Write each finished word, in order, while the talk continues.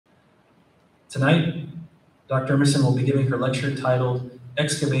Tonight, Dr. Emerson will be giving her lecture titled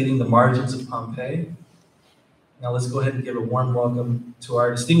Excavating the Margins of Pompeii. Now let's go ahead and give a warm welcome to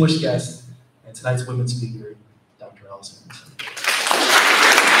our distinguished guest and tonight's women's speaker, Dr. Allison Emerson.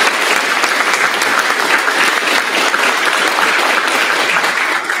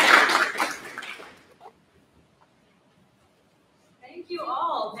 Thank you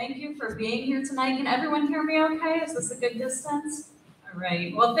all. Thank you for being here tonight. Can everyone hear me okay? Is this a good distance? All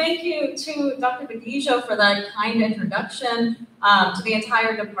right. Well, thank you to Dr. Badijo for that kind introduction, to the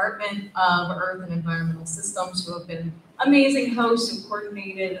entire Department of Earth and Environmental Systems who have been amazing hosts who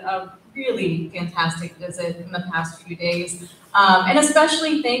coordinated a really fantastic visit in the past few days. And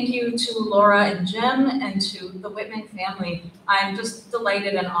especially thank you to Laura and Jim and to the Wittman family. I'm just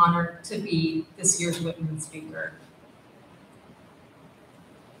delighted and honored to be this year's Wittman speaker.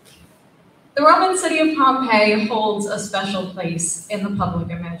 The Roman city of Pompeii holds a special place in the public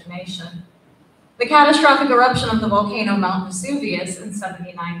imagination. The catastrophic eruption of the volcano Mount Vesuvius in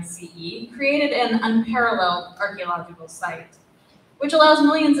 79 CE created an unparalleled archaeological site, which allows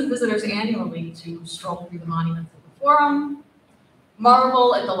millions of visitors annually to stroll through the monuments of the Forum,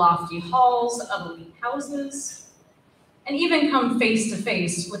 marvel at the lofty halls of elite houses, and even come face to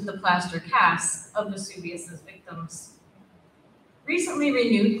face with the plaster casts of Vesuvius's victims. Recently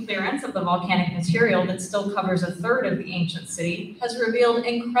renewed clearance of the volcanic material that still covers a third of the ancient city has revealed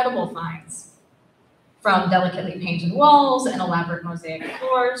incredible finds, from delicately painted walls and elaborate mosaic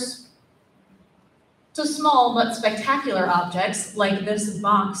floors, to small but spectacular objects like this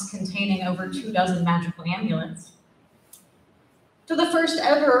box containing over 24 magical amulets, to the first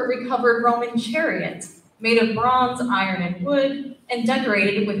ever recovered Roman chariot made of bronze, iron, and wood, and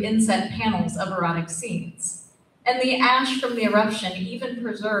decorated with inset panels of erotic scenes. And the ash from the eruption even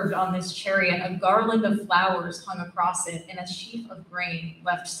preserved on this chariot a garland of flowers hung across it and a sheaf of grain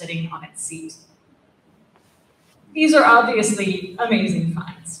left sitting on its seat. These are obviously amazing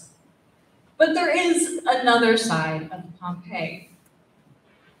finds. But there is another side of Pompeii.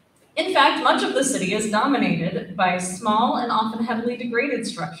 In fact, much of the city is dominated by small and often heavily degraded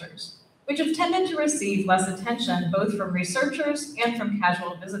structures, which have tended to receive less attention both from researchers and from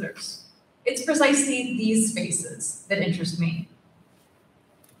casual visitors. It's precisely these spaces that interest me.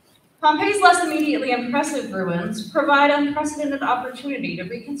 Pompeii's less immediately impressive ruins provide unprecedented opportunity to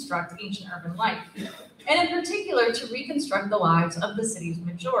reconstruct ancient urban life, and in particular to reconstruct the lives of the city's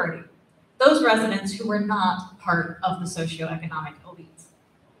majority, those residents who were not part of the socioeconomic elite.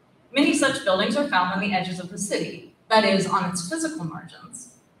 Many such buildings are found on the edges of the city, that is, on its physical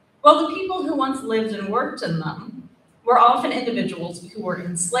margins, while the people who once lived and worked in them were often individuals who were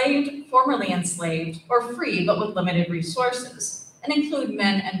enslaved, formerly enslaved, or free but with limited resources, and include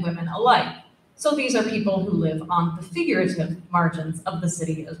men and women alike. So these are people who live on the figurative margins of the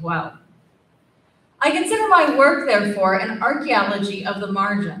city as well. I consider my work, therefore, an archaeology of the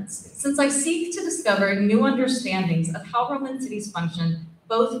margins, since I seek to discover new understandings of how Roman cities function,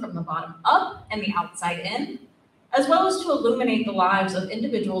 both from the bottom up and the outside in, as well as to illuminate the lives of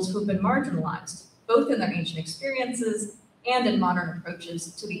individuals who have been marginalized, both in their ancient experiences and in modern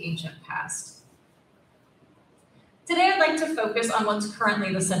approaches to the ancient past. Today, I'd like to focus on what's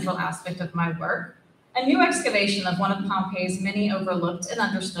currently the central aspect of my work, a new excavation of one of Pompeii's many overlooked and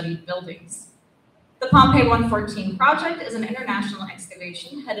understudied buildings. The Pompeii I.14 Project is an international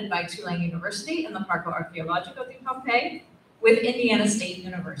excavation headed by Tulane University and the Parco Archaeologico di Pompeii, with Indiana State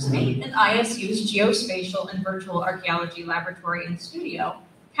University and ISU's Geospatial and Virtual Archaeology Laboratory and Studio,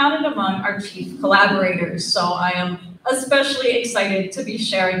 counted among our chief collaborators, so I am especially excited to be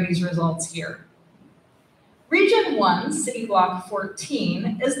sharing these results here. Region 1, City Block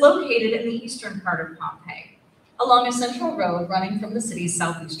 14, is located in the eastern part of Pompeii, along a central road running from the city's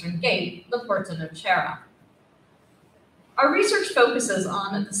southeastern gate, the Porta Nocera. Our research focuses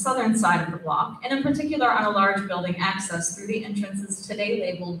on the southern side of the block, and in particular on a large building access through the entrances today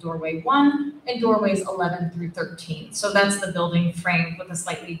labeled Doorway 1 and Doorways 11 through 13. So that's the building framed with a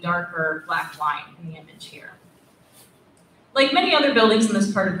slightly darker black line in the image here. Like many other buildings in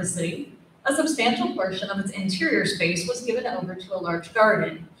this part of the city, a substantial portion of its interior space was given over to a large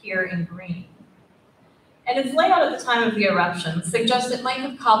garden, here in green. And its layout at the time of the eruption suggests it might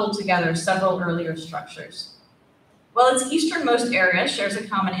have cobbled together several earlier structures. While its easternmost area shares a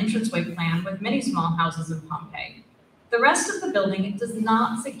common entranceway plan with many small houses in Pompeii, the rest of the building does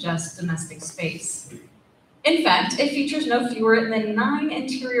not suggest domestic space. In fact, it features no fewer than 9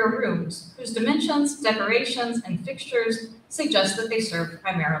 interior rooms, whose dimensions, decorations, and fixtures suggest that they served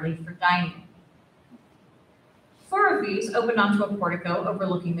primarily for dining. 4 of these opened onto a portico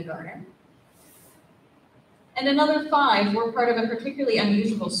overlooking the garden. and another 5 were part of a particularly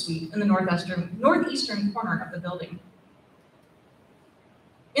unusual suite in the northeastern corner of the building.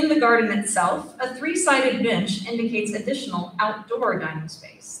 In the garden itself, a 3-sided bench indicates additional outdoor dining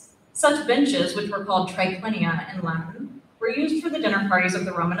space. Such benches, which were called triclinia in Latin, were used for the dinner parties of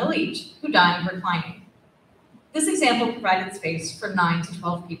the Roman elite, who dined reclining. This example provided space for 9 to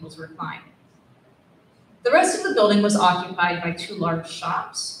 12 people to recline. The rest of the building was occupied by 2 large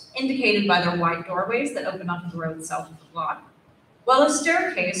shops, indicated by their wide doorways that opened onto the road south of the block, while a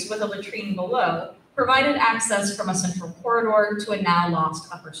staircase with a latrine below provided access from a central corridor to a now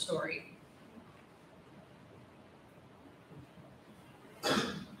lost upper story.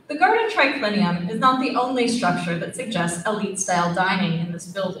 The garden triclinium is not the only structure that suggests elite-style dining in this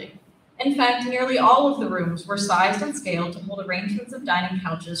building. In fact, nearly all of the rooms were sized and scaled to hold arrangements of dining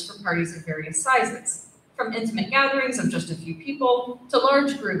couches for parties of various sizes, from intimate gatherings of just a few people to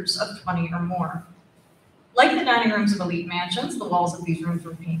large groups of 20 or more. Like the dining rooms of elite mansions, the walls of these rooms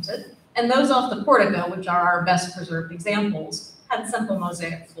were painted, and those off the portico, which are our best preserved examples, had simple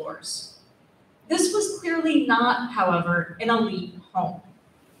mosaic floors. This was clearly not, however, an elite home.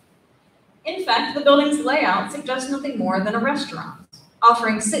 In fact, the building's layout suggests nothing more than a restaurant,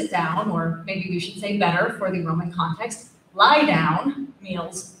 offering sit-down, or maybe we should say better for the Roman context, lie-down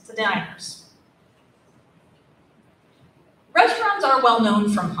meals to diners. Restaurants are well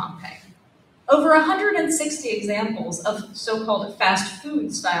known from Pompeii. Over 160 examples of so-called fast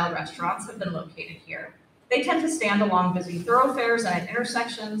food style restaurants have been located here. They tend to stand along busy thoroughfares and at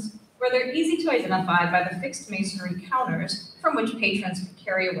intersections where they're easy to identify by the fixed masonry counters from which patrons can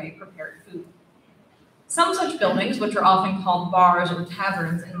carry away prepared food. Some such buildings, which are often called bars or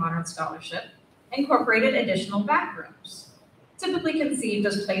taverns in modern scholarship, incorporated additional back rooms, typically conceived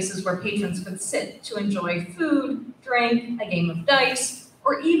as places where patrons could sit to enjoy food, drink, a game of dice,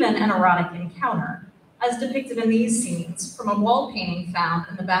 or even an erotic encounter, as depicted in these scenes from a wall painting found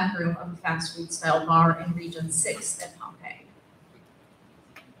in the back room of a fast food style bar in Region 6 at Pompeii.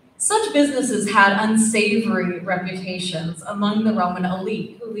 Such businesses had unsavory reputations among the Roman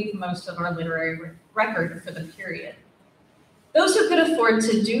elite, who leave most of our literary record for the period. Those who could afford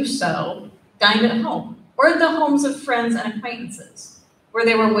to do so dined at home, or at the homes of friends and acquaintances, where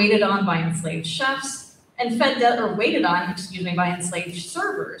they were waited on by enslaved chefs and by enslaved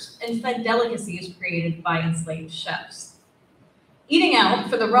servers and fed delicacies created by enslaved chefs. Eating out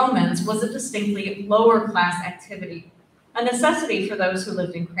for the Romans was a distinctly lower class activity, a necessity for those who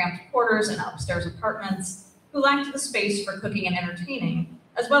lived in cramped quarters and upstairs apartments, who lacked the space for cooking and entertaining,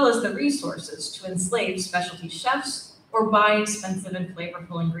 as well as the resources to enslave specialty chefs or buy expensive and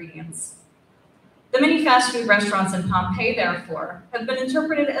flavorful ingredients. The many fast food restaurants in Pompeii, therefore, have been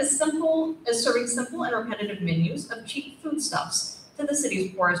interpreted as serving simple and repetitive menus of cheap foodstuffs to the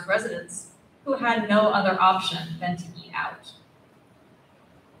city's poorest residents, who had no other option than to eat out.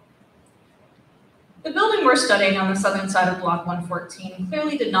 The building we're studying on the southern side of Block 114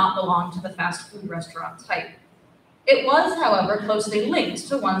 clearly did not belong to the fast food restaurant type. It was, however, closely linked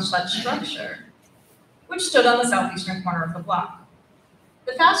to one such structure, which stood on the southeastern corner of the block.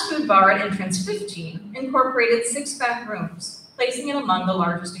 The fast food bar at entrance 15 incorporated 6 back rooms, placing it among the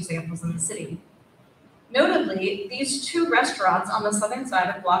largest examples in the city. Notably, these 2 restaurants on the southern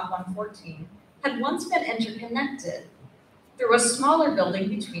side of Block 114 had once been interconnected through a smaller building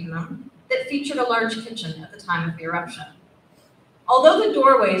between them that featured a large kitchen at the time of the eruption. Although the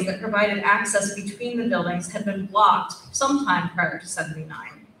doorways that provided access between the buildings had been blocked sometime prior to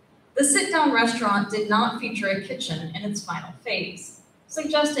 79, the sit-down restaurant did not feature a kitchen in its final phase,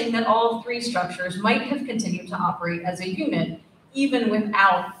 suggesting that all 3 structures might have continued to operate as a unit, even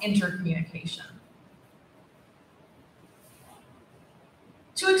without intercommunication.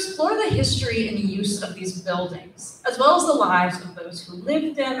 To explore the history and use of these buildings, as well as the lives of those who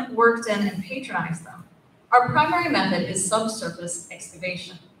lived in, worked in, and patronized them, our primary method is subsurface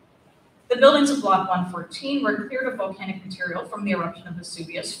excavation. The buildings of Block 114 were cleared of volcanic material from the eruption of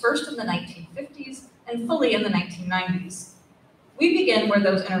Vesuvius, first in the 1950s and fully in the 1990s. We begin where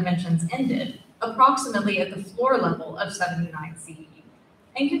those interventions ended, approximately at the floor level of 79 CE,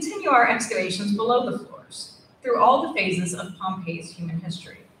 and continue our excavations below the floors, through all the phases of Pompeii's human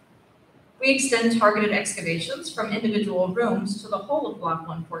history. We extend targeted excavations from individual rooms to the whole of Block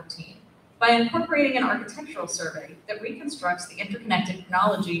 114 by incorporating an architectural survey that reconstructs the interconnected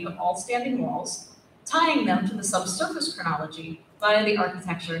chronology of all standing walls, tying them to the subsurface chronology via the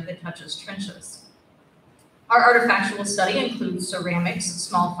architecture that touches trenches. Our artifactual study includes ceramics,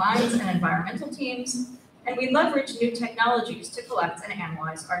 small finds, and environmental teams, and we leverage new technologies to collect and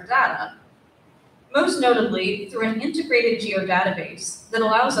analyze our data. most notably through an integrated geodatabase that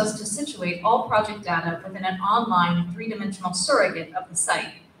allows us to situate all project data within an online three-dimensional surrogate of the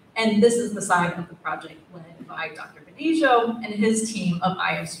site. And this is the side of the project led by Dr. Bedijo and his team of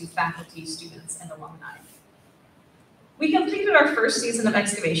ISU faculty, students, and alumni. We completed our first season of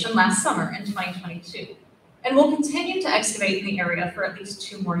excavation last summer in 2022, and will continue to excavate in the area for at least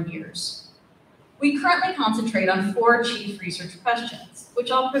 2 more years. We currently concentrate on 4 chief research questions,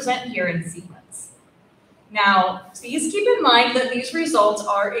 which I'll present here in sequence. Now, please keep in mind that these results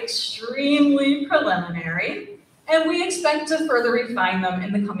are extremely preliminary, and we expect to further refine them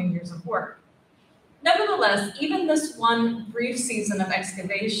in the coming years of work. Nevertheless, even this one brief season of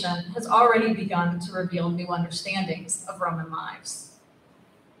excavation has already begun to reveal new understandings of Roman lives.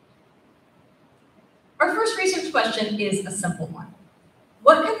 Our first research question is a simple one.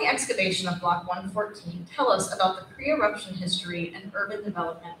 What can the excavation of Block 114 tell us about the pre-eruption history and urban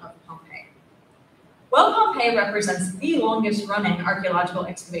development of Pompeii? While Pompeii represents the longest running archaeological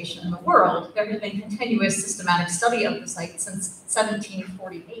excavation in the world, there has been continuous systematic study of the site since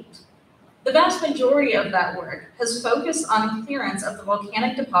 1748. The vast majority of that work has focused on clearance of the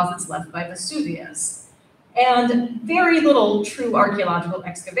volcanic deposits left by Vesuvius, and very little true archaeological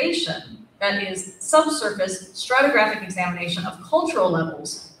excavation, that is, subsurface stratigraphic examination of cultural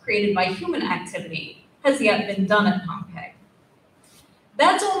levels created by human activity, has yet been done at Pompeii.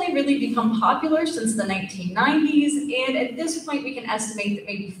 That's only really become popular since the 1990s, and at this point we can estimate that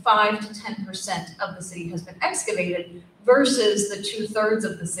maybe 5 to 10% of the city has been excavated versus the 2/3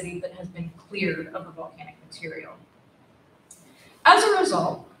 of the city that has been cleared of the volcanic material. As a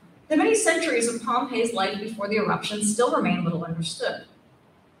result, the many centuries of Pompeii's life before the eruption still remain little understood.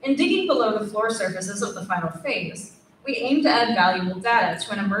 In digging below the floor surfaces of the final phase, we aim to add valuable data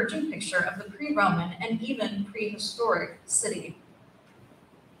to an emerging picture of the pre-Roman and even prehistoric city.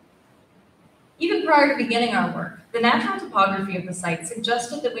 Even prior to beginning our work, the natural topography of the site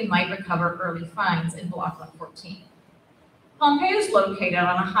suggested that we might recover early finds in Block 114. Pompeii is located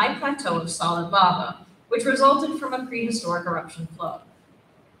on a high plateau of solid lava, which resulted from a prehistoric eruption flow.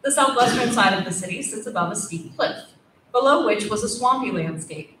 The southwestern side of the city sits above a steep cliff, below which was a swampy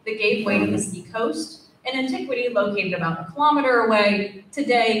landscape that gave way to the sea coast, in antiquity located about 1 kilometer away.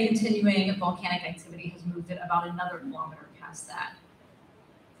 Today, continuing volcanic activity has moved it about another kilometer past that.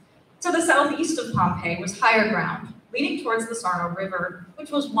 To the southeast of Pompeii was higher ground, leading towards the Sarno River,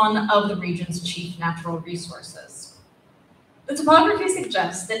 which was one of the region's chief natural resources. The topography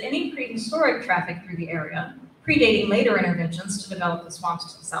suggests that any prehistoric traffic through the area, predating later interventions to develop the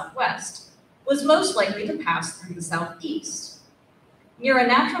swamps to the southwest, was most likely to pass through the southeast, near a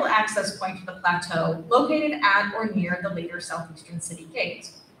natural access point to the plateau located at or near the later southeastern city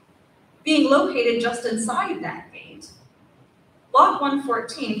gate. Being located just inside that gate, Block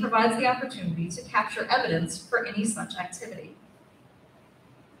 114 provides the opportunity to capture evidence for any such activity.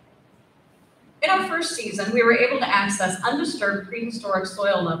 In our first season, we were able to access undisturbed prehistoric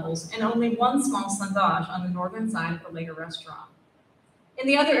soil levels in only one small sondage on the northern side of the later restaurant. In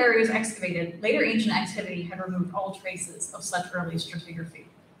the other areas excavated, later ancient activity had removed all traces of such early stratigraphy.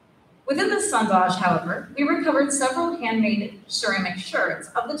 Within this sondage, however, we recovered several handmade ceramic sherds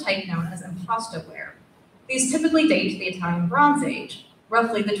of the type known as impasto ware. These typically date to the Italian Bronze Age,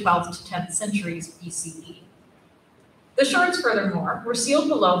 roughly the 12th to 10th centuries BCE. The sherds, furthermore, were sealed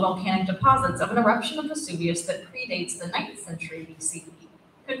below volcanic deposits of an eruption of Vesuvius that predates the 9th century BCE,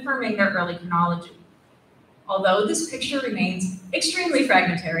 confirming their early chronology. Although this picture remains extremely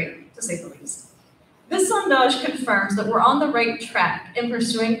fragmentary, to say the least, this sondage confirms that we're on the right track in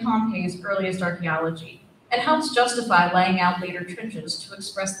pursuing Pompeii's earliest archaeology and helps justify laying out later trenches to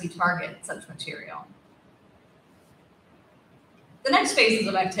expressly target such material. The next phases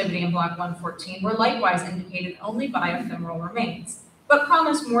of activity in Block 114 were likewise indicated only by ephemeral remains, but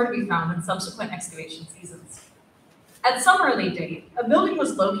promised more to be found in subsequent excavation seasons. At some early date, a building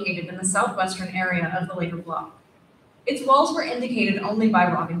was located in the southwestern area of the later block. Its walls were indicated only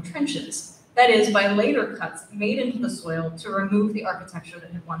by robbing trenches, that is, by later cuts made into the soil to remove the architecture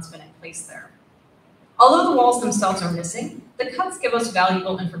that had once been in place there. Although the walls themselves are missing, the cuts give us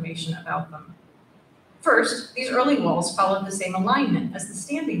valuable information about them. First, these early walls followed the same alignment as the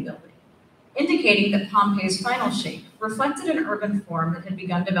standing building, indicating that Pompeii's final shape reflected an urban form that had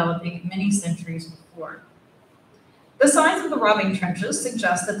begun developing many centuries before. The size of the robbing trenches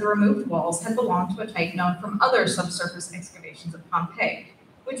suggest that the removed walls had belonged to a type known from other subsurface excavations of Pompeii,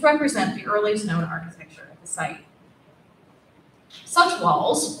 which represent the earliest known architecture at the site. Such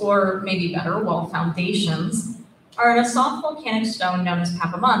walls, or maybe better, wall foundations, are in a soft volcanic stone known as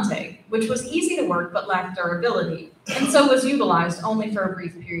papimonte, which was easy to work but lacked durability, and so was utilized only for a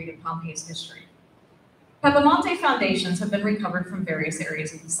brief period of Pompeii's history. Papamonte foundations have been recovered from various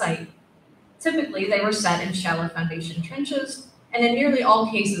areas of the site. Typically, they were set in shallow foundation trenches, and in nearly all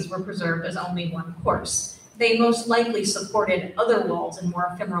cases were preserved as only one course. They most likely supported other walls in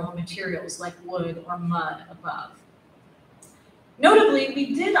more ephemeral materials like wood or mud above. Notably,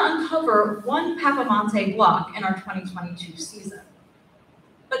 we did uncover one Papamonte block in our 2022 season.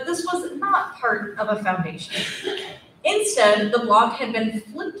 But this was not part of a foundation. Instead, the block had been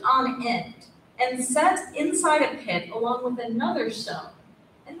flipped on end and set inside a pit along with another stone.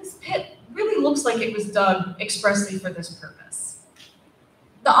 And this pit really looks like it was dug expressly for this purpose.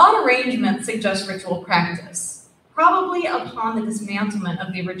 The odd arrangement suggests ritual practice, probably upon the dismantlement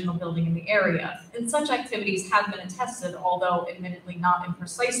of the original building in the area, and such activities have been attested, although admittedly not in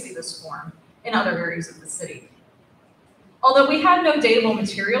precisely this form, in other areas of the city. Although we had no datable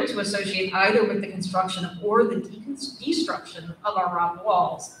material to associate either with the construction or the destruction of our rock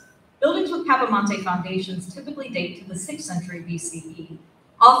walls, buildings with Papamonte foundations typically date to the 6th century BCE.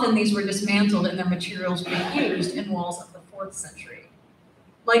 Often these were dismantled and their materials reused in walls of the 4th century.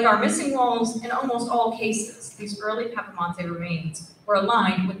 Like our missing walls, in almost all cases, these early Papamonte remains were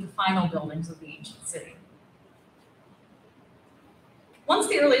aligned with the final buildings of the ancient city. Once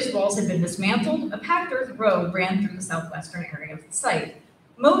the earliest walls had been dismantled, a packed earth road ran through the southwestern area of the site,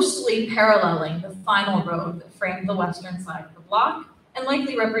 mostly paralleling the final road that framed the western side of the block, and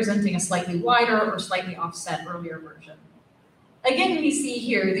likely representing a slightly wider or slightly offset earlier version. Again, we see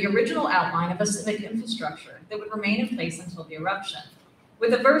here the original outline of a civic infrastructure that would remain in place until the eruption,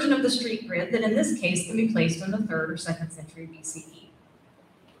 with a version of the street grid that in this case can be placed in the 3rd or 2nd century BCE.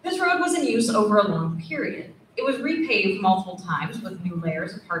 This road was in use over a long period. It was repaved multiple times with new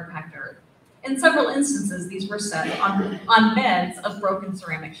layers of hard-packed earth. In several instances, these were set on beds of broken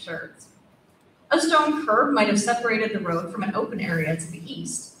ceramic sherds. A stone curb might have separated the road from an open area to the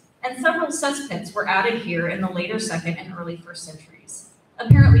east, and several cesspits were added here in the later 2nd and early 1st centuries,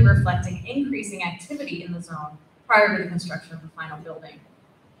 apparently reflecting increasing activity in the zone prior to the construction of the final building.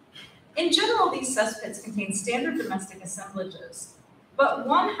 In general, these cesspits contain standard domestic assemblages, but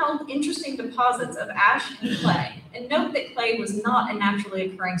one held interesting deposits of ash and clay. And note that clay was not a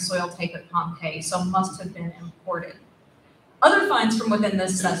naturally occurring soil type at Pompeii, so must have been imported. Other finds from within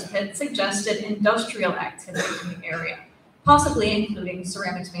this cesspit suggested industrial activity in the area, possibly including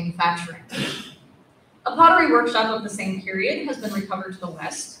ceramics manufacturing. A pottery workshop of the same period has been recovered to the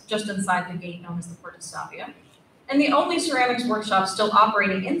west, just inside the gate known as the Porta Stabia. And the only ceramics workshop still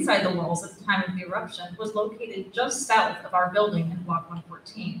operating inside the walls at the time of the eruption was located just south of our building in Block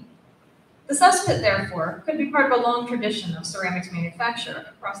 114. The cesspit, therefore, could be part of a long tradition of ceramics manufacture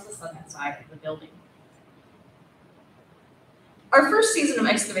across the southern side of the building. Our first season of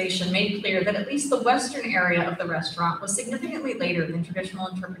excavation made clear that at least the western area of the restaurant was significantly later than traditional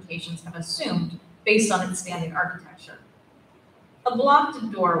interpretations have assumed based on its standing architecture. A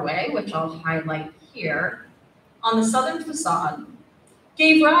blocked doorway, which I'll highlight here, on the southern facade,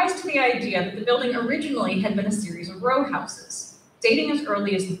 gave rise to the idea that the building originally had been a series of row houses, dating as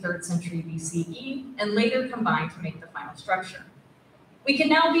early as the 3rd century BCE and later combined to make the final structure. We can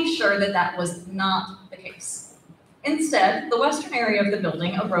now be sure that that was not the case. Instead, the western area of the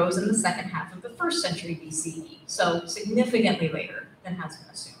building arose in the 2nd half of the 1st century BCE, so significantly later than has been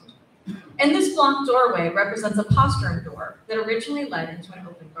assumed. And this blocked doorway represents a postern door that originally led into an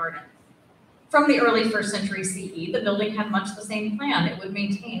open garden. From the early 1st century CE, the building had much the same plan it would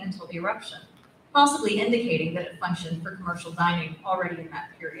maintain until the eruption, possibly indicating that it functioned for commercial dining already in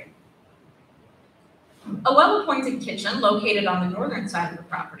that period. A well-appointed kitchen located on the northern side of the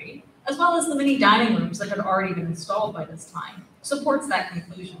property, as well as the many dining rooms that had already been installed by this time, supports that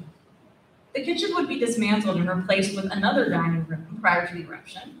conclusion. The kitchen would be dismantled and replaced with another dining room prior to the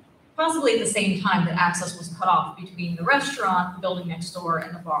eruption, possibly at the same time that access was cut off between the restaurant, the building next door,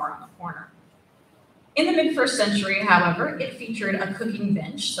 and the bar on the corner. In the mid-1st century, however, it featured a cooking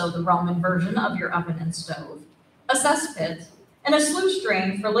bench, so the Roman version of your oven and stove, a cesspit, and a sluice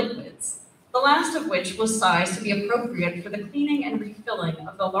drain for liquids, the last of which was sized to be appropriate for the cleaning and refilling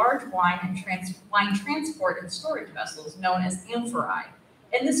of the large wine transport and storage vessels known as amphorae.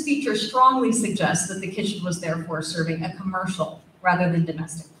 And this feature strongly suggests that the kitchen was therefore serving a commercial rather than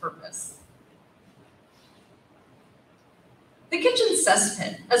domestic purpose. The kitchen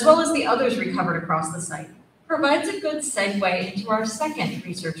cesspit, as well as the others recovered across the site, provides a good segue into our second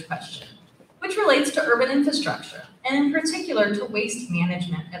research question, which relates to urban infrastructure, and in particular to waste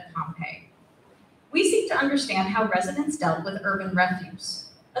management at Pompeii. We seek to understand how residents dealt with urban refuse,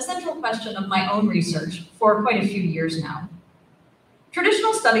 a central question of my own research for quite a few years now.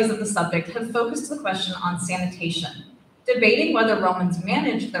 Traditional studies of the subject have focused the question on sanitation, debating whether Romans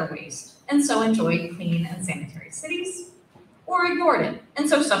managed their waste, and so enjoyed clean and sanitary cities, or ignored it and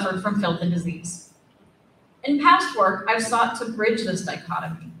so suffered from filth and disease. In past work, I've sought to bridge this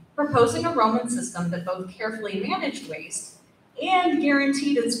dichotomy, proposing a Roman system that both carefully managed waste and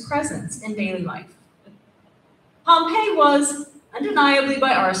guaranteed its presence in daily life. Pompeii was, undeniably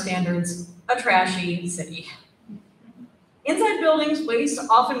by our standards, a trashy city. Inside buildings, waste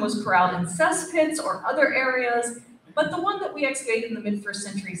often was corralled in cesspits or other areas, but the one that we excavated in the mid-1st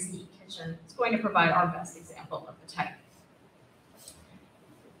century CE kitchen is going to provide our best example of the type.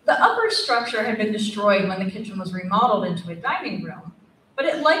 The upper structure had been destroyed when the kitchen was remodeled into a dining room, but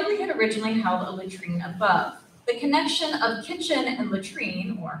it likely had originally held a latrine above. The connection of kitchen and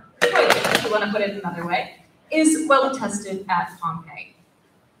latrine, or toilet, if you want to put it another way, is well attested at Pompeii.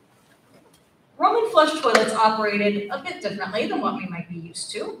 Roman flush toilets operated a bit differently than what we might be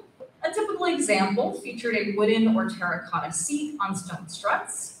used to. A typical example featured a wooden or terracotta seat on stone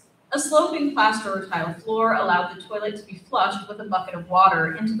struts. A sloping plaster or tile floor allowed the toilet to be flushed with a bucket of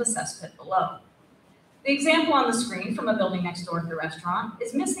water into the cesspit below. The example on the screen from a building next door to the restaurant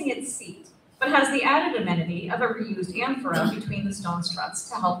is missing its seat, but has the added amenity of a reused amphora between the stone struts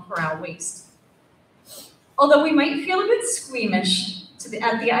to help corral waste. Although we might feel a bit squeamish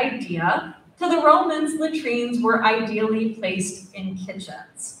at the idea, to the Romans, latrines were ideally placed in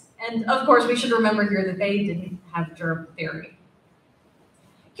kitchens. And of course, we should remember here that they didn't have germ theory.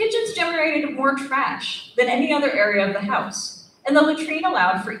 Kitchens generated more trash than any other area of the house, and the latrine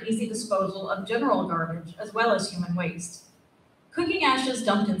allowed for easy disposal of general garbage as well as human waste. Cooking ashes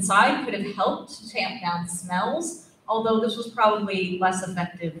dumped inside could have helped to tamp down smells, although this was probably less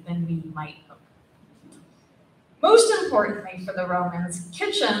effective than we might hope. Most importantly for the Romans,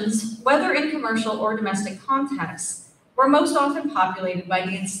 kitchens, whether in commercial or domestic contexts, were most often populated by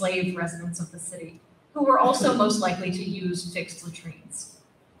the enslaved residents of the city, who were also most likely to use fixed latrines.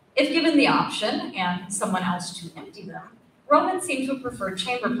 If given the option, and someone else to empty them, Romans seem to have preferred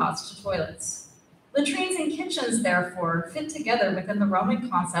chamber pots to toilets. Latrines and kitchens, therefore, fit together within the Roman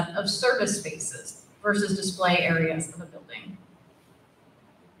concept of service spaces versus display areas of a building.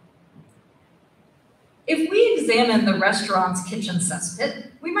 If we examine the restaurant's kitchen cesspit,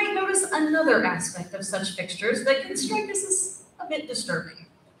 we might notice another aspect of such fixtures that can strike us as a bit disturbing.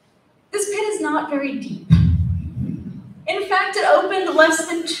 This pit is not very deep. In fact, it opened less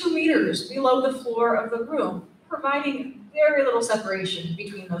than 2 meters below the floor of the room, providing very little separation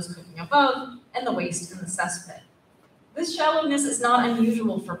between those cooking above and the waste in the cesspit. This shallowness is not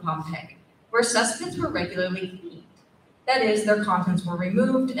unusual for Pompeii, where cesspits were regularly cleaned. That is, their contents were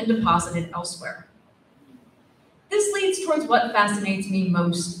removed and deposited elsewhere. This leads towards what fascinates me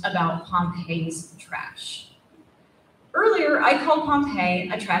most about Pompeii's trash. Earlier, I called Pompeii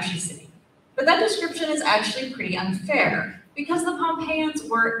a trashy city, but that description is actually pretty unfair because the Pompeians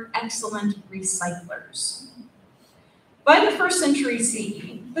were excellent recyclers. By the 1st century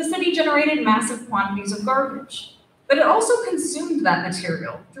CE, the city generated massive quantities of garbage, but it also consumed that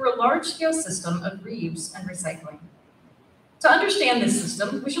material through a large-scale system of reuse and recycling. To understand this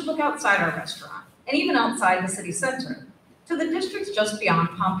system, we should look outside our restaurant, and even outside the city center, to the districts just beyond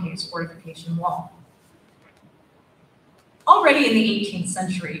Pompeii's fortification wall. Already in the 18th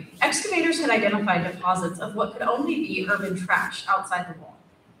century, excavators had identified deposits of what could only be urban trash outside the wall.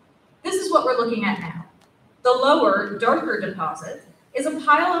 This is what we're looking at now. The lower, darker deposit is a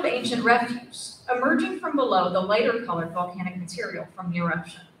pile of ancient refuse emerging from below the lighter colored volcanic material from the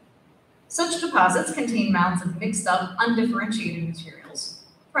eruption. Such deposits contain mounds of mixed up, undifferentiated materials,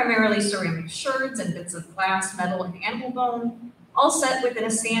 primarily ceramic sherds and bits of glass, metal, and animal bone, all set within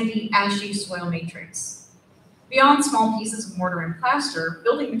a sandy, ashy soil matrix. Beyond small pieces of mortar and plaster,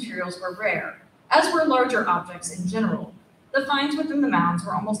 building materials were rare, as were larger objects in general. The finds within the mounds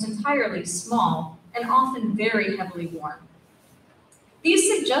were almost entirely small and often very heavily worn. These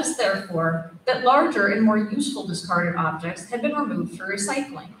suggest, therefore, that larger and more useful discarded objects had been removed for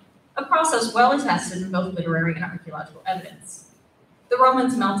recycling, a process well attested in both literary and archaeological evidence. The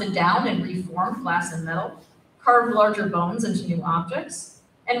Romans melted down and reformed glass and metal, carved larger bones into new objects,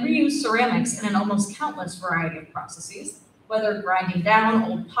 and reused ceramics in an almost countless variety of processes, whether grinding down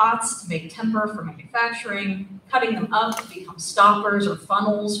old pots to make timber for manufacturing, cutting them up to become stoppers or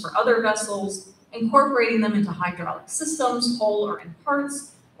funnels for other vessels, incorporating them into hydraulic systems, whole or in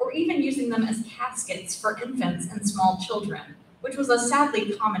parts, or even using them as caskets for infants and small children, which was a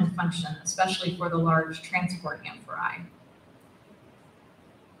sadly common function, especially for the large transport amphorae.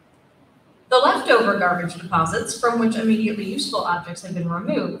 The leftover garbage deposits, from which immediately useful objects had been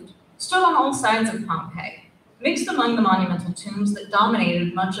removed, stood on all sides of Pompeii, mixed among the monumental tombs that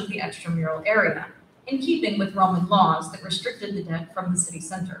dominated much of the extramural area, in keeping with Roman laws that restricted the deck from the city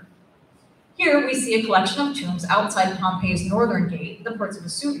center. Here we see a collection of tombs outside Pompeii's northern gate, the Porta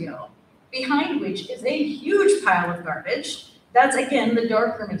Vesuvio, behind which is a huge pile of garbage. That's again the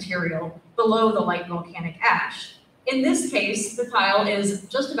darker material below the light volcanic ash. In this case, the pile is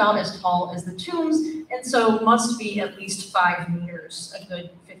just about as tall as the tombs, and so must be at least 5 meters, a good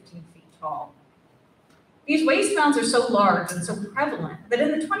 15 feet tall. These waste mounds are so large and so prevalent that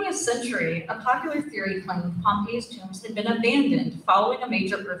in the 20th century, a popular theory claimed Pompeii's tombs had been abandoned following a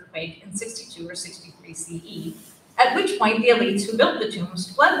major earthquake in 62 or 63 CE, at which point the elites who built the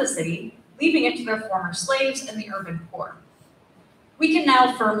tombs fled the city, leaving it to their former slaves and the urban poor. We can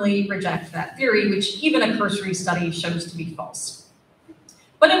now firmly reject that theory, which even a cursory study shows to be false.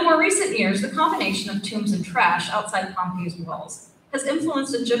 But in more recent years, the combination of tombs and trash outside Pompeii's walls has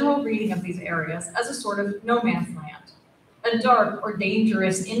influenced a general reading of these areas as a sort of no man's land, a dark or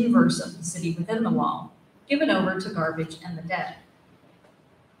dangerous inverse of the city within the wall, given over to garbage and the dead.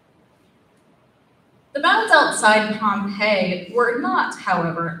 The mounds outside Pompeii were not,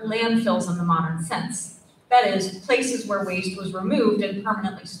 however, landfills in the modern sense. That is, places where waste was removed and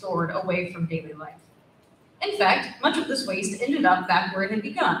permanently stored away from daily life. In fact, much of this waste ended up back where it had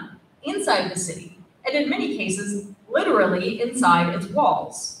begun, inside the city, and in many cases, literally inside its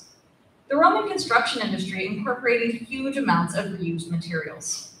walls. The Roman construction industry incorporated huge amounts of reused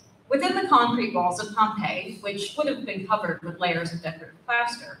materials. Within the concrete walls of Pompeii, which would have been covered with layers of decorative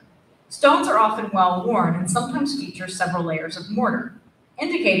plaster, stones are often well worn and sometimes feature several layers of mortar,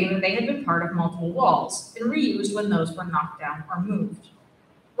 indicating that they had been part of multiple walls and reused when those were knocked down or moved.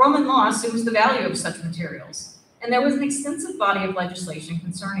 Roman law assumes the value of such materials, and there was an extensive body of legislation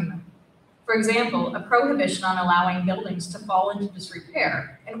concerning them. For example, a prohibition on allowing buildings to fall into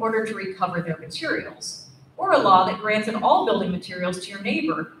disrepair in order to recover their materials, or a law that granted all building materials to your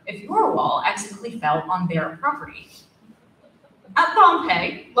neighbor if your wall accidentally fell on their property. At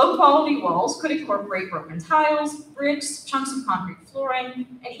Pompeii, low-quality walls could incorporate broken tiles, bricks, chunks of concrete flooring,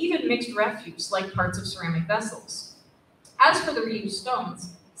 and even mixed refuse like parts of ceramic vessels. As for the reused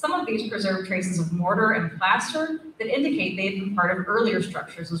stones, some of these preserve traces of mortar and plaster that indicate they had been part of earlier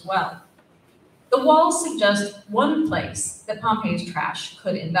structures as well. The walls suggest one place that Pompeii's trash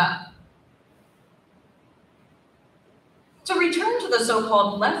could end up. To return to the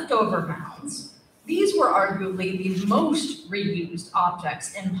so-called leftover mounds, these were arguably the most reused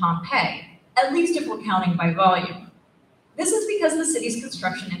objects in Pompeii, at least if we're counting by volume. This is because the city's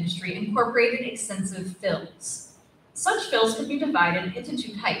construction industry incorporated extensive fills. Such fills could be divided into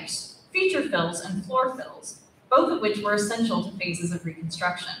 2 types, feature fills and floor fills, both of which were essential to phases of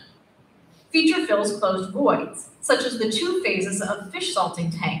reconstruction. Feature fills closed voids, such as the 2 phases of fish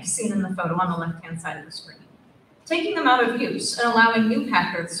salting tanks seen in the photo on the left-hand side of the screen, taking them out of use and allowing new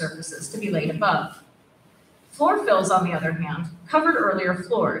packed earth surfaces to be laid above. Floor fills, on the other hand, covered earlier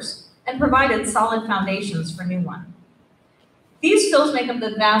floors and provided solid foundations for new ones. These fills make up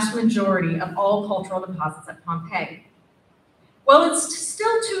the vast majority of all cultural deposits at Pompeii. While it's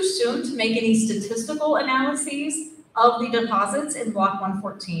still too soon to make any statistical analyses of the deposits in Block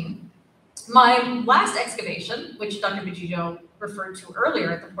 114, my last excavation, which Dr. Vigilio referred to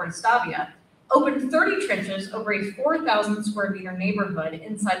earlier at the Porta Stabia, opened 30 trenches over a 4,000 square meter neighborhood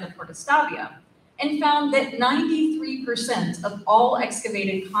inside the Porta Stabia and found that 93% of all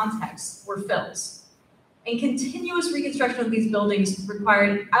excavated contexts were fills. And continuous reconstruction of these buildings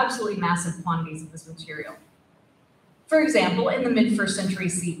required absolutely massive quantities of this material. For example, in the mid-1st century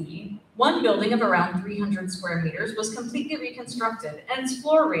CE, one building of around 300 square meters was completely reconstructed and its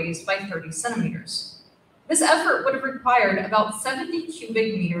floor raised by 30 centimeters. This effort would have required about 70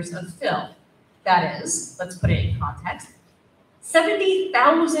 cubic meters of fill. That is, let's put it in context,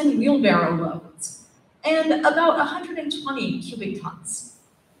 70,000 wheelbarrow loads and about 120 cubic tons.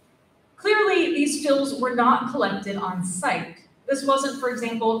 Clearly, these fills were not collected on site. This wasn't, for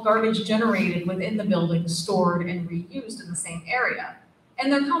example, garbage generated within the building, stored and reused in the same area,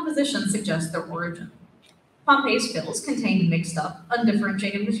 and their composition suggests their origin. Pompeii's fills contained mixed up,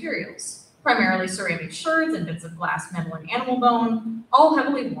 undifferentiated materials, primarily ceramic sherds and bits of glass, metal, and animal bone, all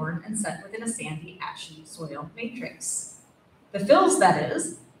heavily worn and set within a sandy, ashy soil matrix. The fills, that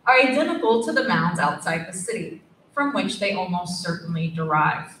is, are identical to the mounds outside the city, from which they almost certainly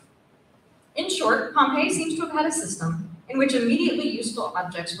derive. In short, Pompeii seems to have had a system in which immediately useful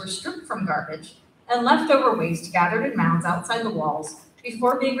objects were stripped from garbage and leftover waste gathered in mounds outside the walls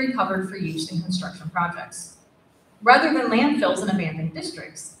before being recovered for use in construction projects. Rather than landfills and abandoned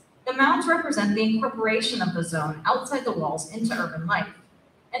districts, the mounds represent the incorporation of the zone outside the walls into urban life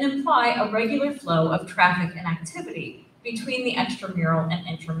and imply a regular flow of traffic and activity between the extramural and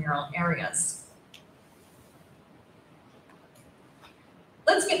intramural areas.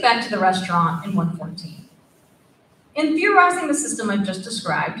 Let's get back to the restaurant in 114. In theorizing the system I've just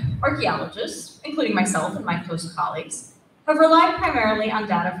described, archaeologists, including myself and my close colleagues, have relied primarily on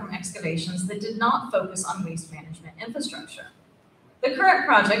data from excavations that did not focus on waste management infrastructure. The current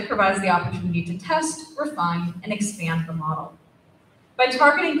project provides the opportunity to test, refine, and expand the model. By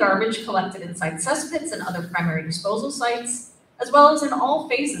targeting garbage collected inside cesspits and other primary disposal sites, as well as in all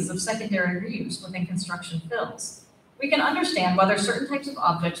phases of secondary reuse within construction fills, we can understand whether certain types of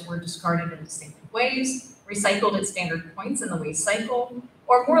objects were discarded in distinctive ways, recycled at standard points in the waste cycle,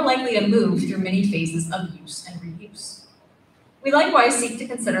 or more likely to move through many phases of use and reuse. We likewise seek to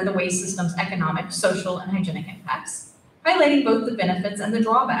consider the waste system's economic, social, and hygienic impacts, highlighting both the benefits and the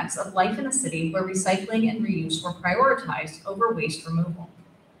drawbacks of life in a city where recycling and reuse were prioritized over waste removal.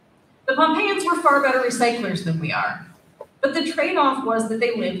 The Pompeians were far better recyclers than we are, but the trade-off was that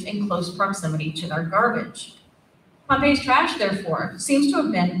they lived in close proximity to their garbage. Pompeii's trash, therefore, seems to have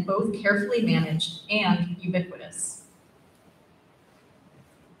been both carefully managed and ubiquitous.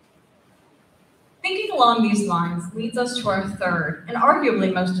 Thinking along these lines leads us to our third and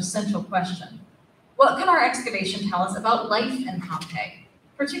arguably most essential question. What can our excavation tell us about life in Pompeii,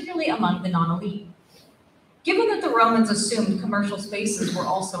 particularly among the non-elite? Given that the Romans assumed commercial spaces were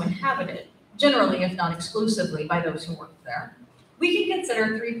also inhabited, generally if not exclusively by those who worked there, we can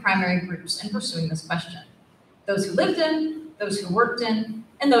consider three primary groups in pursuing this question. Those who lived in, those who worked in,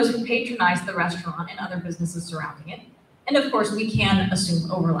 and those who patronized the restaurant and other businesses surrounding it. And of course, we can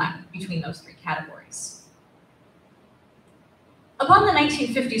assume overlap between those three categories. Upon the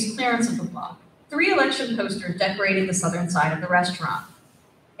 1950s clearance of the block, 3 election posters decorated the southern side of the restaurant.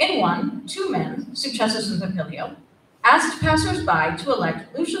 In one, 2 men, Successus and Papilio, asked passers-by to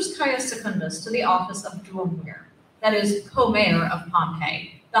elect Lucius Caius Secundus to the office of duumvir, that is, co-mayor of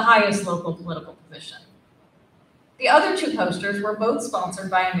Pompeii, the highest local political position. The other 2 posters were both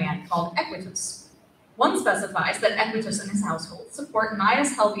sponsored by a man called Equitus. One specifies that Equitus and his household support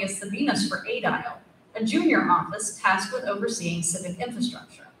Gnaeus Helvius Sabinus for aedile, a junior office tasked with overseeing civic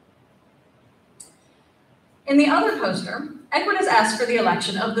infrastructure. In the other poster, Equitus asked for the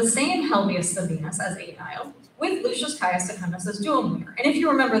election of the same Helvius Sabinus as aedile, with Lucius Caius Secundus as duumvir. And if you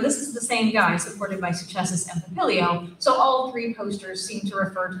remember, this is the same guy supported by Successus and Papilio, so all 3 posters seem to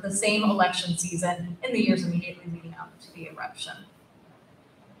refer to the same election season in the years immediately leading up to the eruption.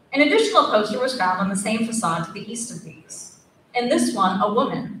 An additional poster was found on the same facade to the east of these. In this one, a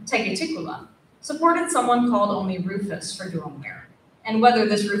woman, Tegeticula, supported someone called only Rufus for duumvir. And whether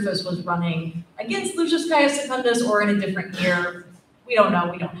this Rufus was running against Lucius Caius Secundus or in a different year, we don't know.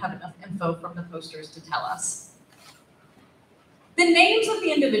 We don't have enough info from the posters to tell us. The names of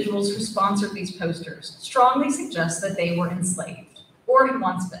the individuals who sponsored these posters strongly suggest that they were enslaved, or had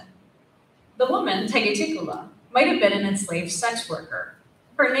once been. The woman, Tegeticula, might have been an enslaved sex worker.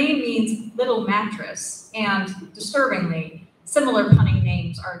 Her name means little mattress, and disturbingly, similar punning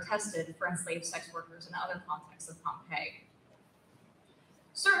names are attested for enslaved sex workers in other contexts of Pompeii.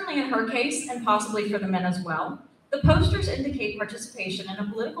 Certainly in her case, and possibly for the men as well, the posters indicate participation in a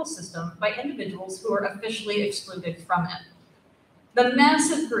political system by individuals who are officially excluded from it. The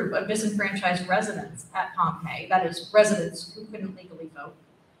massive group of disenfranchised residents at Pompeii, that is, residents who couldn't legally vote,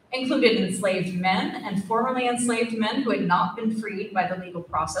 included enslaved men and formerly enslaved men who had not been freed by the legal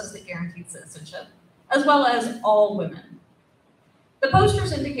process that guaranteed citizenship, as well as all women. The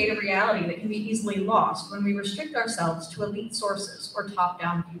posters indicate a reality that can be easily lost when we restrict ourselves to elite sources or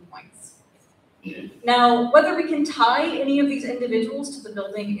top-down viewpoints. Now, whether we can tie any of these individuals to the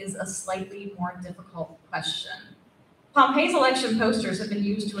building is a slightly more difficult question. Pompeii's election posters have been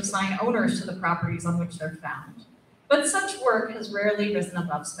used to assign owners to the properties on which they're found, but such work has rarely risen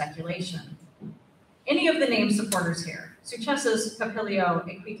above speculation. Any of the named supporters here, Successus, Papilio,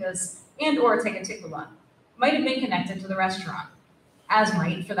 Equitus, and or Tegeticula, might have been connected to the restaurant, as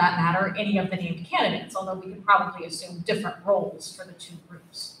might, for that matter, any of the named candidates, although we could probably assume different roles for the 2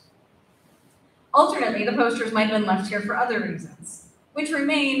 groups. Alternately, the posters might have been left here for other reasons, which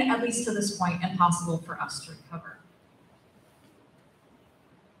remain, at least to this point, impossible for us to recover.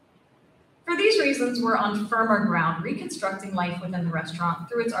 For these reasons, we're on firmer ground reconstructing life within the restaurant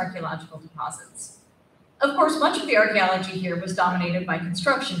through its archaeological deposits. Of course, much of the archaeology here was dominated by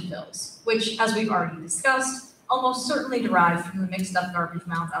construction fills, which, as we've already discussed, almost certainly derived from the mixed up garbage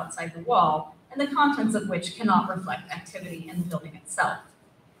mounds outside the wall, and the contents of which cannot reflect activity in the building itself.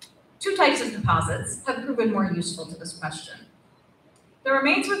 2 types of deposits have proven more useful to this question. The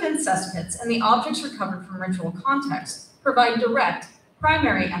remains within cesspits and the objects recovered from ritual context provide direct,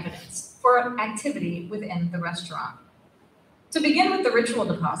 primary evidence for activity within the restaurant. To begin with the ritual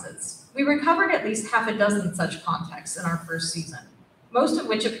deposits, we recovered at least half a dozen such contexts in our first season. most of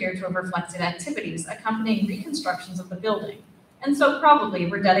which appear to have reflected activities accompanying reconstructions of the building, and so probably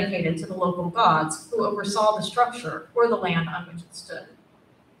were dedicated to the local gods who oversaw the structure or the land on which it stood.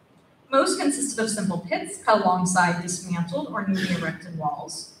 Most consisted of simple pits cut alongside dismantled or newly erected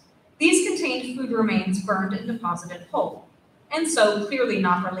walls. These contained food remains burned and deposited whole, and so clearly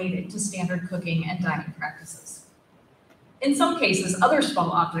not related to standard cooking and dining practices. In some cases, other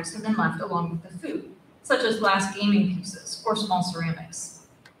small objects have been left along with the food, such as glass gaming pieces or small ceramics.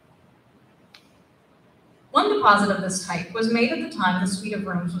 One deposit of this type was made at the time the suite of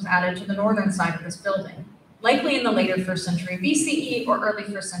rooms was added to the northern side of this building, likely in the later 1st century BCE or early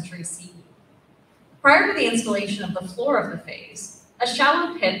 1st century CE. Prior to the installation of the floor of the phase, a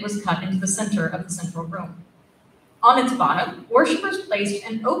shallow pit was cut into the center of the central room. On its bottom, worshippers placed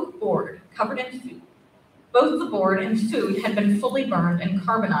an oak board covered in food. Both the board and food had been fully burned and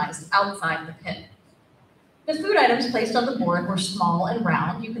carbonized outside the pit. The food items placed on the board were small and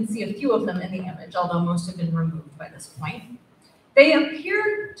round. You can see a few of them in the image, although most have been removed by this point. They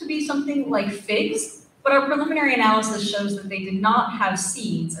appear to be something like figs, but our preliminary analysis shows that they did not have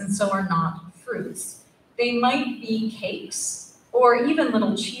seeds and so are not fruits. They might be cakes or even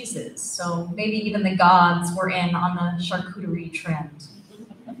little cheeses, so maybe even the gods were in on the charcuterie trend.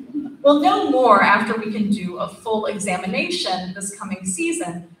 We'll know more after we can do a full examination this coming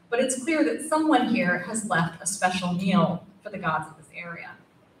season, but it's clear that someone here has left a special meal for the gods of this area.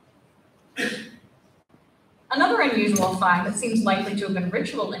 Another unusual find that seems likely to have been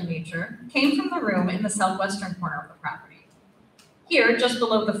ritual in nature came from the room in the southwestern corner of the property. Here, just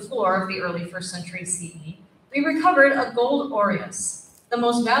below the floor of the early 1st century CE, we recovered a gold aureus, the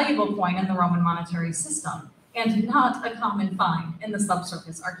most valuable coin in the Roman monetary system, and not a common find in the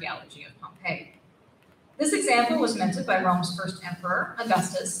subsurface archaeology of Pompeii. This example was minted by Rome's first emperor,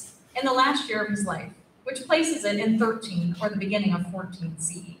 Augustus, in the last year of his life, which places it in 13 or the beginning of 14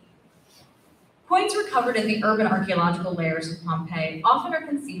 CE. Coins recovered in the urban archaeological layers of Pompeii often are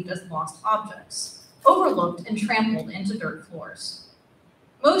conceived as lost objects, overlooked and trampled into dirt floors.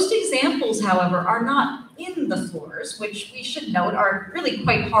 Most examples, however, are not in the floors, which we should note are really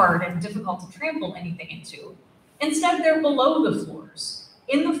quite hard and difficult to trample anything into. Instead, they're below the floors,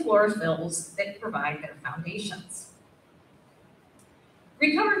 in the floor fills that provide their foundations.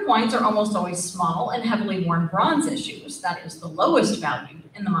 Recovered coins are almost always small and heavily worn bronze issues, that is the lowest valued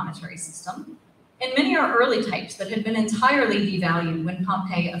in the monetary system, and many are early types that had been entirely devalued when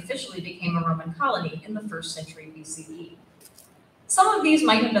Pompeii officially became a Roman colony in the 1st century BCE. Some of these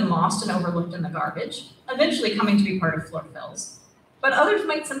might have been lost and overlooked in the garbage, eventually coming to be part of floor fills, but others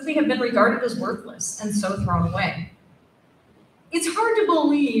might simply have been regarded as worthless and so thrown away. It's hard to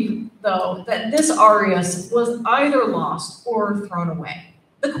believe, though, that this aureus was either lost or thrown away.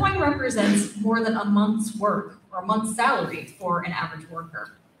 The coin represents more than a month's work or a month's salary for an average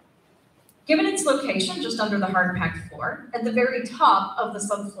worker. Given its location just under the hard-packed floor, at the very top of the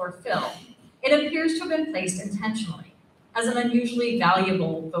subfloor fill, it appears to have been placed intentionally as an unusually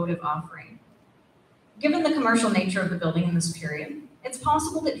valuable votive offering. Given the commercial nature of the building in this period, it's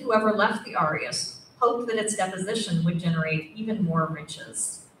possible that whoever left the aureus hoped that its deposition would generate even more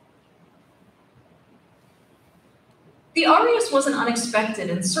riches. The aureus was an unexpected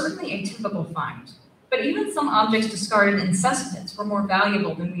and certainly atypical find, but even some objects discarded in cesspits were more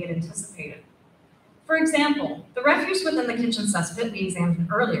valuable than we had anticipated. For example, the refuse within the kitchen cesspit we examined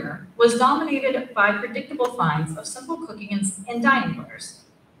earlier was dominated by predictable finds of simple cooking and dining wares,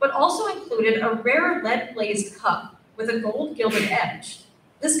 but also included a rare lead-glazed cup with a gold gilded edge.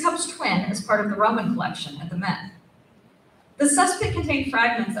 This cup's twin is part of the Roman collection at the Met. The cesspit contained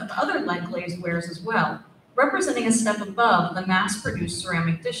fragments of other lead-glazed wares as well, representing a step above the mass-produced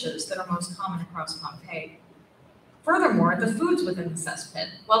ceramic dishes that are most common across Pompeii. Furthermore, the foods within the cesspit,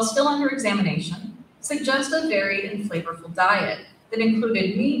 while still under examination, suggest a varied and flavorful diet that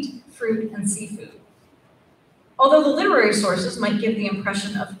included meat, fruit, and seafood. Although the literary sources might give the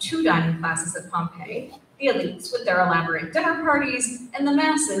impression of two dining classes at Pompeii, the elites with their elaborate dinner parties and the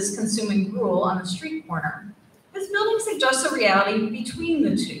masses consuming gruel on the street corner, this building suggests a reality between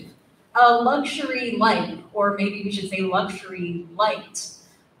the two, a luxury-like, or maybe we should say luxury-light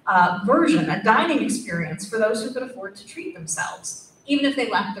version, a dining experience for those who could afford to treat themselves, even if they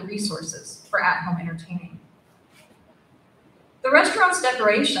lacked the resources for at-home entertaining. The restaurant's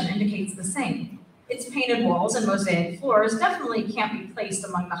decoration indicates the same. Its painted walls and mosaic floors definitely can't be placed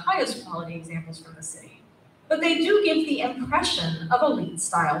among the highest quality examples from the city, but they do give the impression of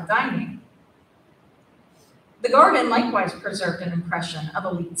elite-style dining. The garden likewise preserved an impression of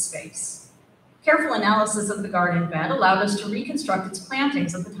elite space. Careful analysis of the garden bed allowed us to reconstruct its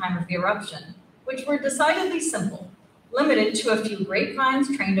plantings at the time of the eruption, which were decidedly simple. limited to a few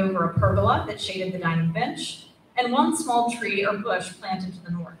grapevines trained over a pergola that shaded the dining bench, and one small tree or bush planted to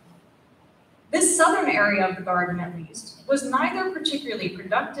the north. This southern area of the garden, at least, was neither particularly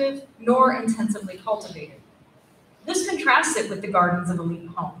productive nor intensively cultivated. This contrasts it with the gardens of elite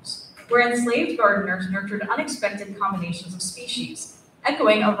homes, where enslaved gardeners nurtured unexpected combinations of species,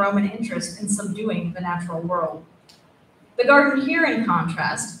 echoing a Roman interest in subduing the natural world. The garden here, in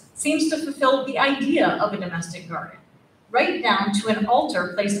contrast, seems to fulfill the idea of a domestic garden, right down to an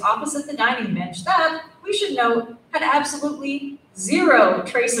altar placed opposite the dining bench that, we should note, had absolutely zero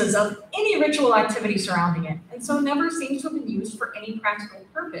traces of any ritual activity surrounding it, and so never seems to have been used for any practical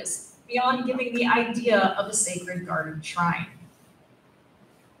purpose beyond giving the idea of a sacred garden shrine.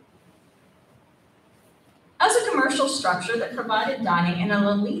 As a commercial structure that provided dining in an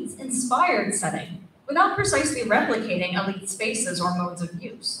elite-inspired setting, without precisely replicating elite spaces or modes of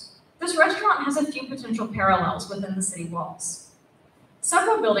use, this restaurant has a few potential parallels within the city walls.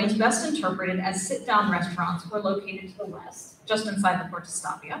 Several buildings best interpreted as sit-down restaurants were located to the west, just inside the Porta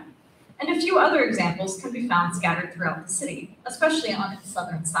Stabia, and a few other examples can be found scattered throughout the city, especially on its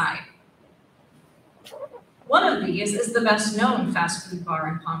southern side. One of these is the best-known fast food bar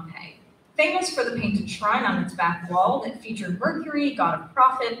in Pompeii, famous for the painted shrine on its back wall that featured Mercury, god of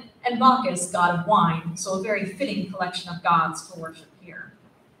profit, and Bacchus, god of wine, so a very fitting collection of gods to worship here.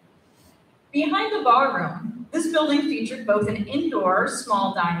 Behind the bar room, this building featured both an indoor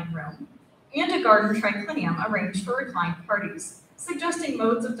small dining room and a garden triclinium arranged for reclined parties, suggesting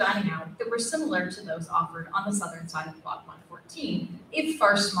modes of dining out that were similar to those offered on the southern side of Block 114, if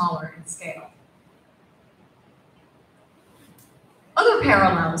far smaller in scale. Other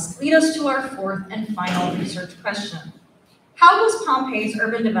parallels lead us to our fourth and final research question. How was Pompeii's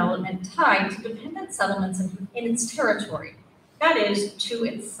urban development tied to dependent settlements in its territory, that is, to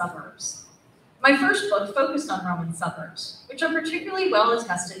its suburbs? My first book focused on Roman suburbs, which are particularly well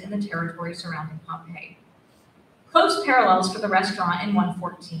attested in the territory surrounding Pompeii. Close parallels for the restaurant in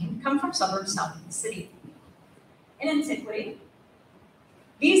 114 come from suburbs south of the city. In antiquity,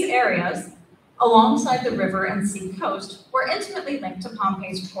 these areas, alongside the river and sea coast, were intimately linked to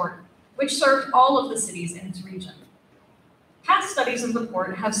Pompeii's port, which served all of the cities in its region. Past studies of the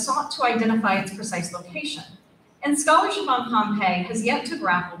port have sought to identify its precise location, and scholarship on Pompeii has yet to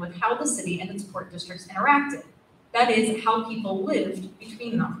grapple with how the city and its port districts interacted, that is, how people lived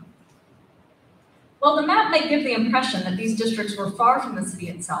between them. While the map may give the impression that these districts were far from the city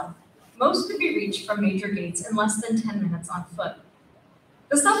itself, most could be reached from major gates in less than 10 minutes on foot.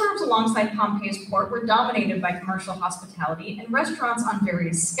 The suburbs alongside Pompeii's port were dominated by commercial hospitality and restaurants on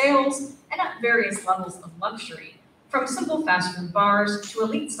various scales and at various levels of luxury, from simple fast food bars to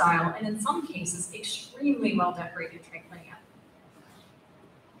elite style and in some cases extremely well-decorated triclinia.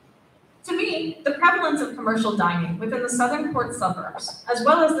 To me, the prevalence of commercial dining within the southern port suburbs, as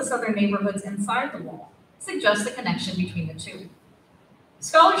well as the southern neighborhoods inside the wall, suggests a connection between the two.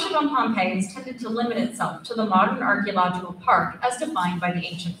 Scholarship on Pompeii has tended to limit itself to the modern archaeological park as defined by the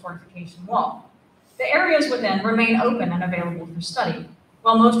ancient fortification wall. The areas within remain open and available for study,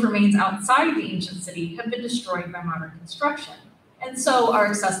 while most remains outside the ancient city have been destroyed by modern construction, and so are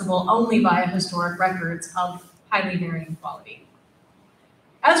accessible only via historic records of highly varying quality.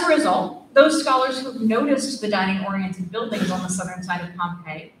 As a result, those scholars who've noticed the dining-oriented buildings on the southern side of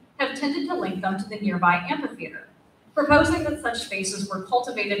Pompeii have tended to link them to the nearby amphitheater, proposing that such spaces were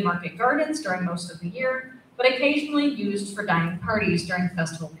cultivated market gardens during most of the year, but occasionally used for dining parties during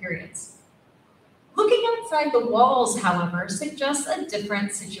festival periods. Looking outside the walls, however, suggests a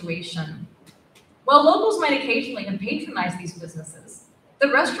different situation. While locals might occasionally have patronized these businesses,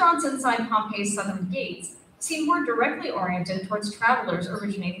 the restaurants inside Pompeii's southern gates seem more directly oriented towards travelers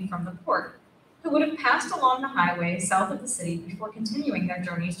originating from the port, who would have passed along the highway south of the city before continuing their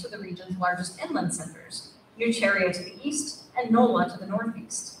journeys to the region's largest inland centers, Nuceria to the east and Nola to the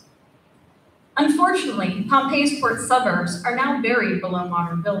northeast. Unfortunately, Pompeii's port suburbs are now buried below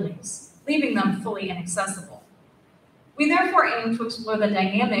modern buildings, leaving them fully inaccessible. We therefore aim to explore the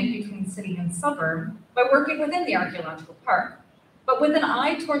dynamic between city and suburb by working within the archaeological park, but with an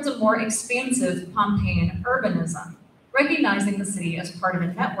eye towards a more expansive Pompeian urbanism, recognizing the city as part of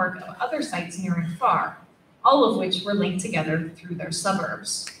a network of other sites near and far, all of which were linked together through their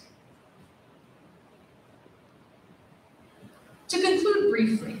suburbs. To conclude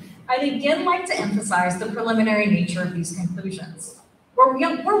briefly, I'd again like to emphasize the preliminary nature of these conclusions.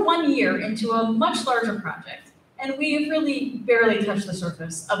 We're 1 year into a much larger project, and we've really barely touched the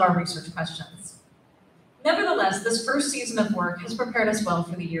surface of our research questions. Nevertheless, this first season of work has prepared us well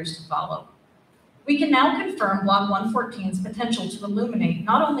for the years to follow. We can now confirm Block 114's potential to illuminate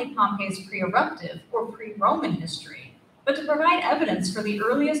not only Pompeii's pre-eruptive or pre-Roman history, but to provide evidence for the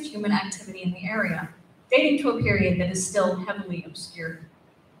earliest human activity in the area, dating to a period that is still heavily obscured.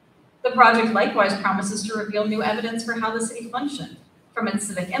 The project likewise promises to reveal new evidence for how the city functioned, from its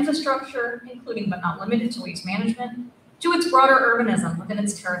civic infrastructure, including but not limited to waste management, to its broader urbanism within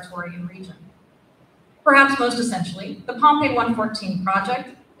its territory and region. Perhaps most essentially, the Pompeii I.14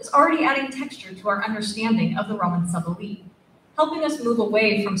 Project is already adding texture to our understanding of the Roman sub-elite, helping us move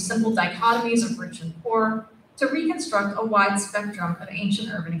away from simple dichotomies of rich and poor to reconstruct a wide spectrum of ancient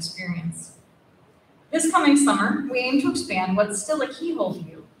urban experience. This coming summer, we aim to expand what's still a keyhole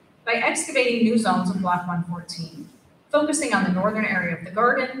view by excavating new zones of Block 114, focusing on the northern area of the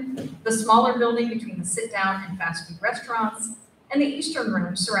garden, the smaller building between the sit-down and fast food restaurants, and the eastern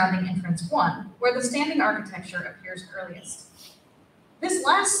room surrounding entrance 1, where the standing architecture appears earliest. This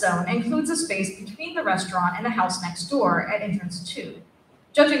last zone includes a space between the restaurant and the house next door at entrance 2.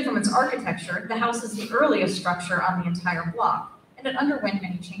 Judging from its architecture, the house is the earliest structure on the entire block, and it underwent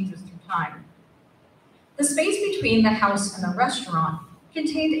many changes through time. The space between the house and the restaurant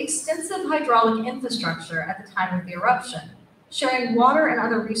contained extensive hydraulic infrastructure at the time of the eruption, sharing water and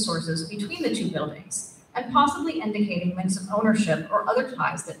other resources between the two buildings, and possibly indicating links of ownership or other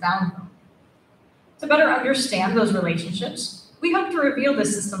ties that bound them. To better understand those relationships, we hope to reveal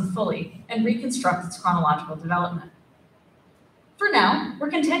this system fully and reconstruct its chronological development. For now,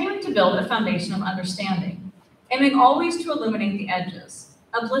 we're continuing to build a foundation of understanding, aiming always to illuminate the edges,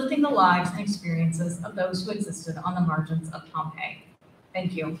 uplifting the lives and experiences of those who existed on the margins of Pompeii.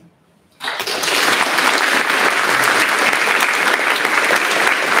 Thank you.